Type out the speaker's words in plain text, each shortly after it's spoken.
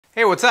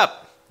Hey, what's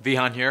up?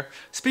 Vihan here.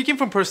 Speaking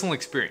from personal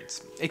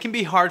experience, it can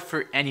be hard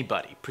for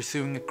anybody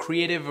pursuing a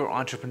creative or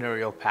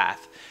entrepreneurial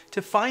path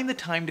to find the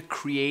time to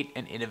create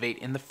and innovate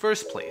in the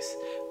first place.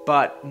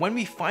 But when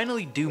we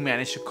finally do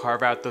manage to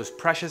carve out those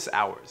precious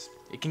hours,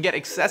 it can get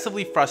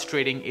excessively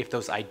frustrating if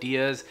those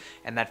ideas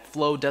and that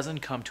flow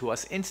doesn't come to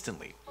us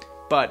instantly.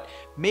 But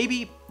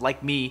maybe,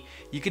 like me,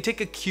 you could take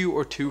a cue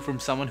or two from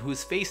someone who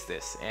has faced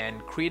this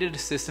and created a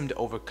system to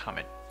overcome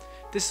it.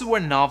 This is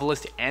where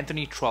novelist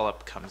Anthony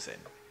Trollope comes in.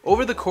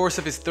 Over the course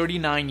of his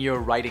 39-year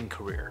writing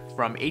career,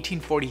 from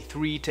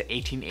 1843 to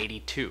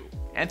 1882,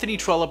 Anthony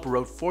Trollope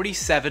wrote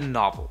 47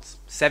 novels,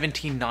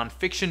 17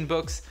 non-fiction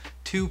books,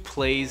 2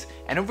 plays,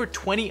 and over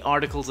 20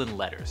 articles and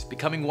letters,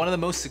 becoming one of the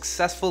most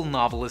successful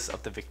novelists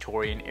of the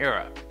Victorian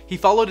era. He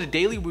followed a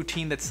daily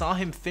routine that saw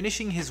him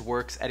finishing his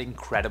works at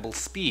incredible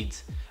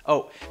speeds.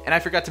 Oh, and I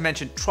forgot to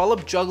mention,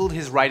 Trollope juggled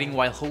his writing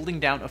while holding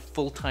down a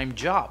full-time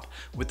job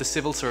with the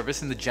civil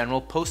service in the General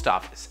Post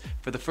Office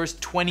for the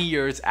first 20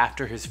 years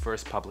after his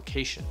first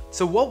publication.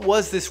 So what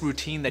was this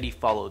routine that he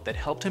followed that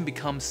helped him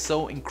become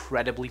so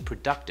incredibly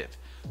productive?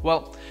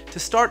 Well, to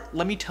start,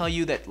 let me tell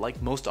you that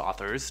like most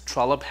authors,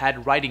 Trollope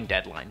had writing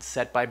deadlines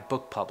set by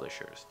book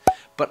publishers.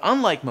 But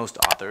unlike most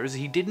authors,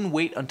 he didn't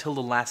wait until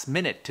the last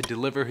minute to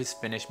deliver his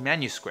finished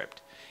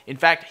manuscript. In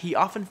fact, he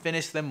often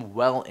finished them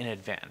well in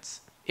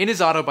advance. In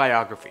his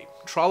autobiography,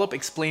 Trollope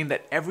explained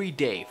that every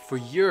day, for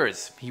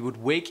years, he would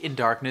wake in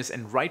darkness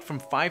and write from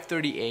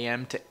 5:30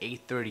 a.m. to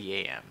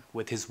 8:30 a.m.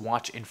 with his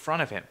watch in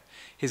front of him.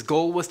 His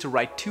goal was to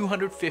write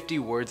 250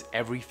 words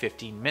every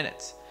 15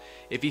 minutes.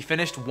 If he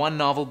finished one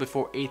novel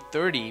before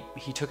 8:30,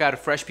 he took out a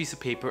fresh piece of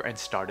paper and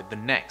started the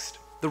next.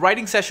 The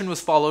writing session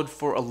was followed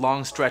for a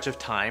long stretch of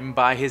time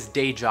by his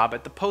day job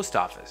at the post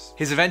office.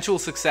 His eventual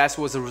success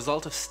was a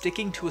result of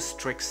sticking to a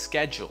strict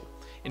schedule.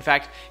 In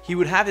fact, he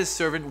would have his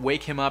servant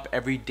wake him up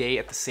every day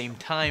at the same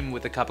time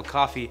with a cup of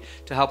coffee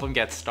to help him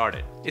get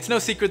started. It's no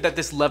secret that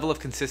this level of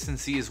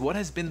consistency is what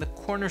has been the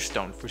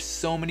cornerstone for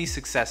so many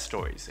success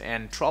stories,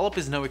 and Trollope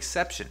is no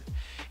exception.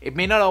 It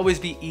may not always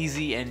be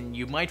easy, and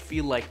you might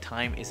feel like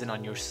time isn't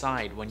on your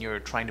side when you're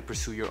trying to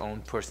pursue your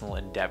own personal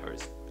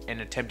endeavors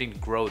and attempting to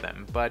grow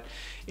them, but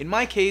in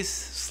my case,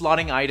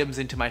 slotting items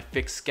into my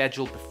fixed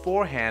schedule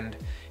beforehand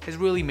has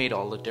really made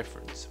all the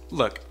difference.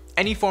 Look,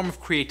 any form of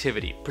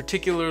creativity,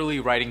 particularly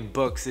writing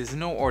books, is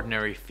no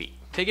ordinary feat.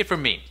 Take it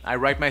from me, I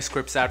write my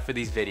scripts out for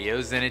these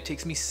videos and it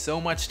takes me so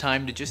much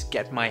time to just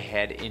get my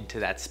head into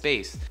that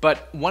space.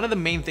 But one of the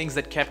main things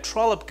that kept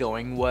Trollope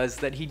going was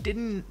that he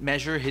didn't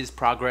measure his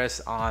progress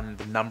on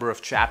the number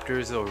of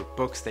chapters or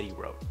books that he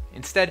wrote.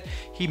 Instead,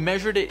 he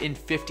measured it in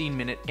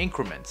 15-minute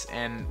increments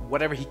and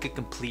whatever he could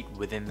complete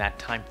within that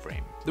time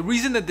frame. The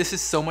reason that this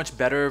is so much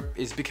better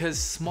is because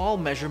small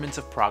measurements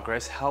of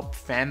progress help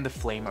fan the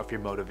flame of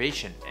your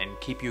motivation and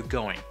keep you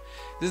going.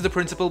 This is the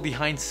principle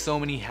behind so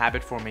many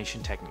habit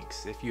formation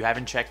techniques. If you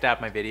haven't checked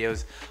out my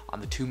videos on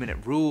the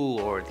 2-minute rule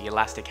or the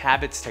elastic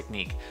habits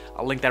technique,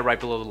 I'll link that right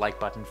below the like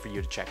button for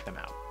you to check them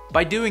out.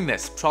 By doing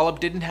this,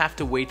 Trollope didn't have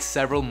to wait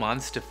several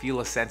months to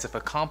feel a sense of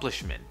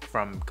accomplishment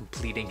from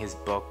completing his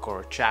book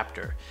or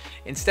chapter.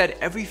 Instead,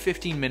 every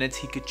 15 minutes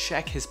he could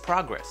check his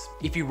progress.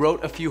 If he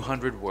wrote a few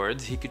hundred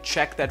words, he could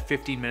check that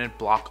 15-minute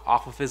block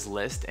off of his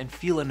list and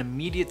feel an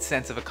immediate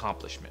sense of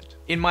accomplishment.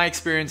 In my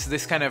experience,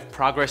 this kind of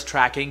progress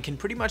tracking can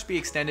pretty much be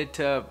extended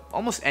to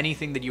almost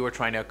anything that you are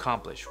trying to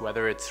accomplish,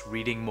 whether it's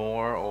reading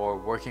more or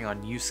working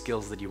on new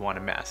skills that you want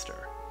to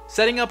master.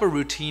 Setting up a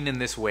routine in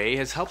this way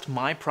has helped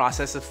my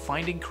process of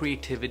finding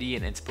creativity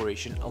and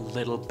inspiration a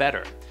little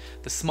better.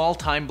 The small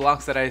time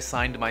blocks that I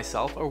assigned to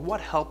myself are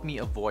what help me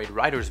avoid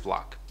writer's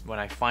block when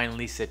I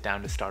finally sit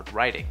down to start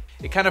writing.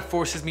 It kind of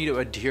forces me to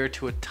adhere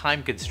to a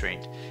time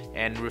constraint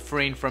and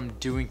refrain from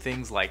doing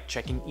things like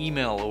checking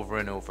email over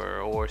and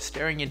over or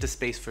staring into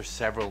space for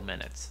several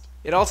minutes.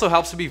 It also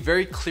helps to be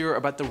very clear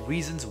about the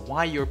reasons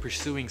why you're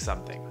pursuing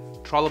something.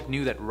 Trollope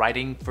knew that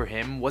writing for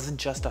him wasn't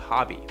just a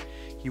hobby.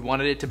 He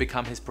wanted it to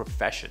become his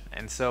profession,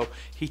 and so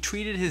he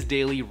treated his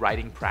daily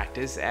writing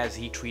practice as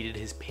he treated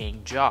his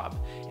paying job,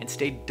 and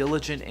stayed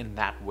diligent in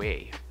that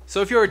way.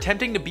 So if you're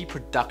attempting to be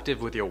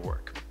productive with your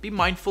work, be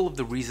mindful of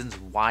the reasons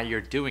why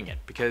you're doing it,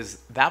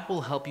 because that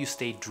will help you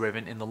stay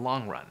driven in the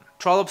long run.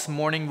 Trollope's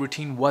morning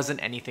routine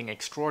wasn't anything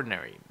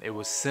extraordinary. It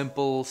was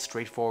simple,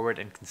 straightforward,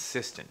 and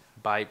consistent.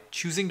 By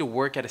choosing to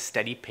work at a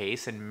steady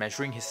pace and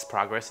measuring his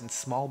progress in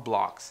small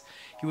blocks,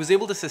 he was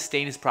able to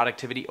sustain his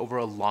productivity over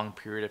a long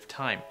period of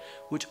time,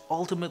 which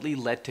ultimately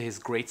led to his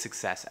great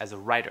success as a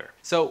writer.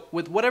 So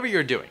with whatever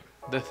you're doing,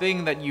 the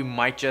thing that you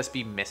might just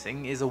be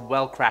missing is a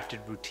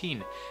well-crafted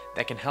routine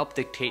that can help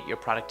dictate your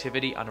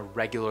productivity on a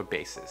regular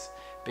basis.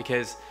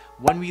 Because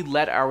when we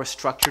let our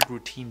structured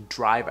routine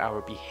drive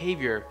our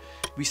behavior,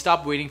 we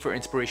stop waiting for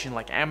inspiration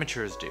like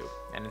amateurs do,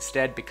 and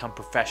instead become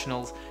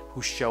professionals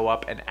who show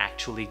up and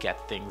actually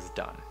get things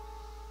done.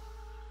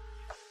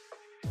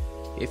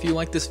 If you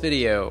like this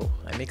video,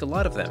 I make a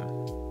lot of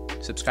them.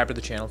 Subscribe to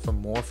the channel for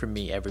more from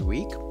me every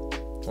week,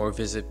 or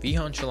visit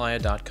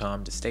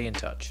vihanchelliah.com to stay in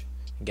touch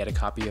and get a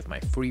copy of my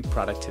free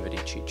productivity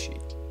cheat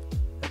sheet.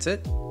 that's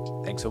it.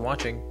 Thanks for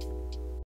watching.